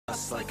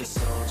just like a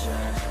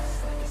soldier.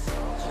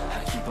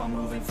 I keep on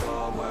moving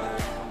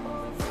forward,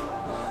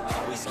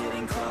 always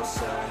getting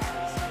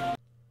closer.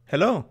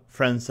 Hello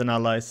friends and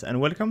allies,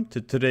 and welcome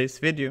to today's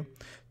video.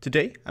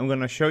 Today I'm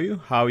gonna show you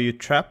how you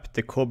trap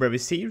the Cobra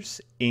Viziers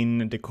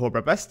in the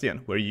Cobra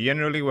Bastion, where you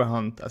generally will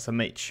hunt as a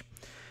mage.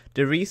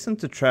 The reason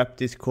to trap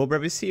these Cobra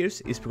Viziers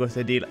is because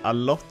they deal a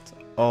lot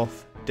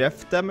of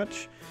death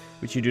damage,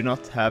 which you do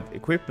not have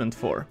equipment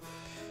for.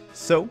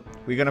 So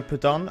we're gonna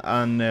put on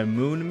a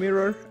moon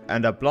mirror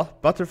and a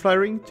butterfly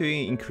ring to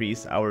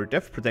increase our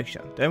death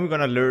protection. Then we're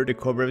gonna lure the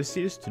Cobra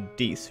Viziers to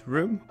this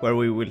room, where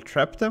we will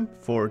trap them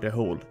for the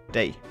whole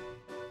day.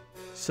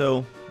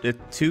 So the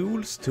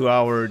tools to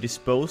our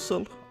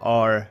disposal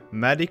are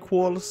magic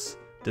walls,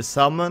 the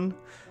summon,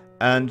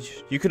 and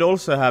you could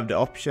also have the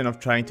option of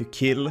trying to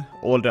kill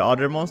all the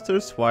other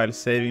monsters while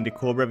saving the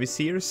Cobra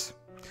Viziers.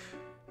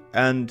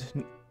 And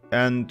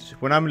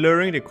when I'm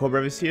luring the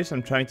Cobra Viziers,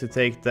 I'm trying to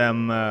take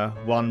them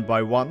one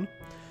by one.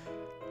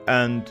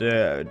 And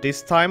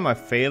this time I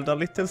failed a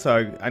little,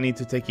 so I need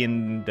to take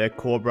in the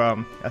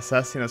Cobra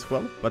Assassin as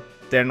well. But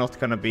they're not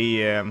gonna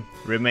be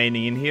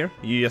remaining in here.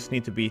 You just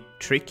need to be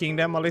tricking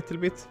them a little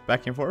bit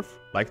back and forth,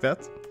 like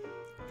that.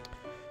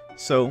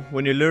 So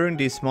when you're luring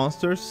these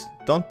monsters,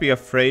 don't be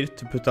afraid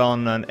to put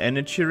on an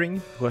energy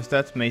ring, because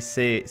that may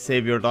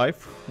save your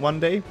life one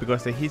day,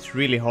 because they hit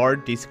really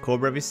hard, these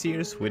Cobra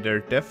Viziers, with their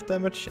death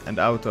damage and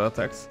auto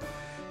attacks.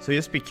 So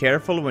just be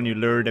careful when you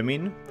lure them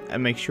in,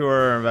 and make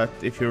sure that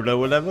if you're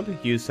lower level,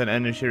 use an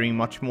energy ring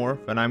much more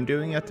than I'm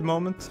doing at the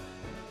moment.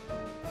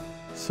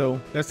 So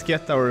let's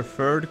get our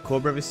third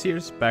Cobra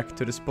Viziers back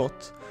to the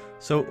spot.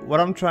 So what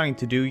I'm trying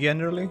to do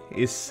generally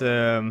is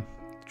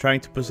trying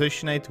to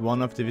positionate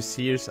one of the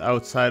Viziers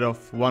outside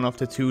of one of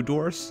the two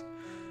doors,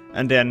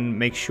 and then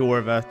make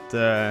sure that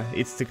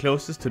it's the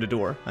closest to the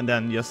door, and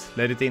then just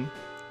let it in.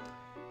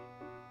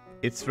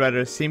 It's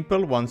rather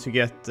simple once you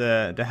get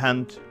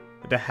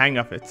the hang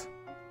of it.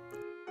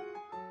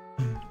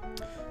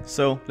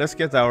 So let's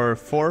get our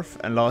fourth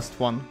and last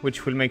one,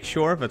 which will make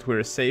sure that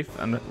we're safe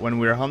and when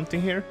we're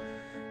hunting here.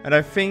 And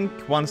I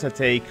think once I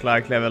take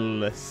like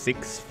level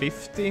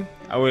 650,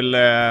 I will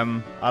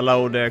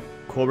allow the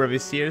Cobra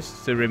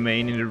Viziers to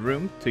remain in the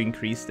room to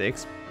increase the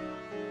XP.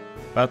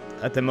 But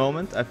at the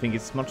moment I think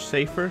it's much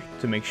safer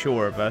to make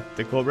sure that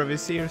the Cobra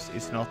Viziers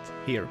is not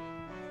here.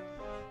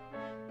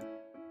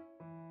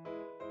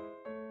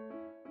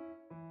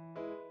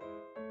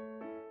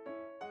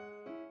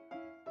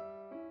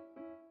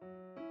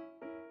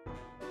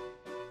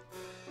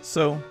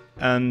 So,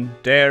 and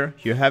there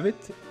you have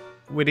it.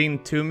 Within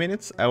 2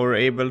 minutes I were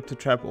able to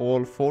trap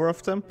all 4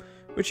 of them,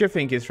 which I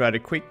think is rather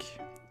quick.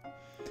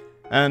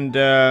 And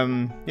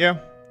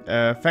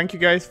thank you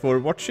guys for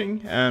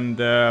watching,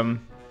 and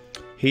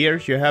here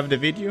you have the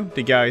video,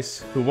 the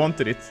guys who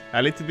wanted it.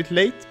 A little bit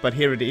late, but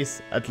here it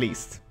is at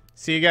least.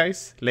 See you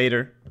guys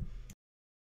later.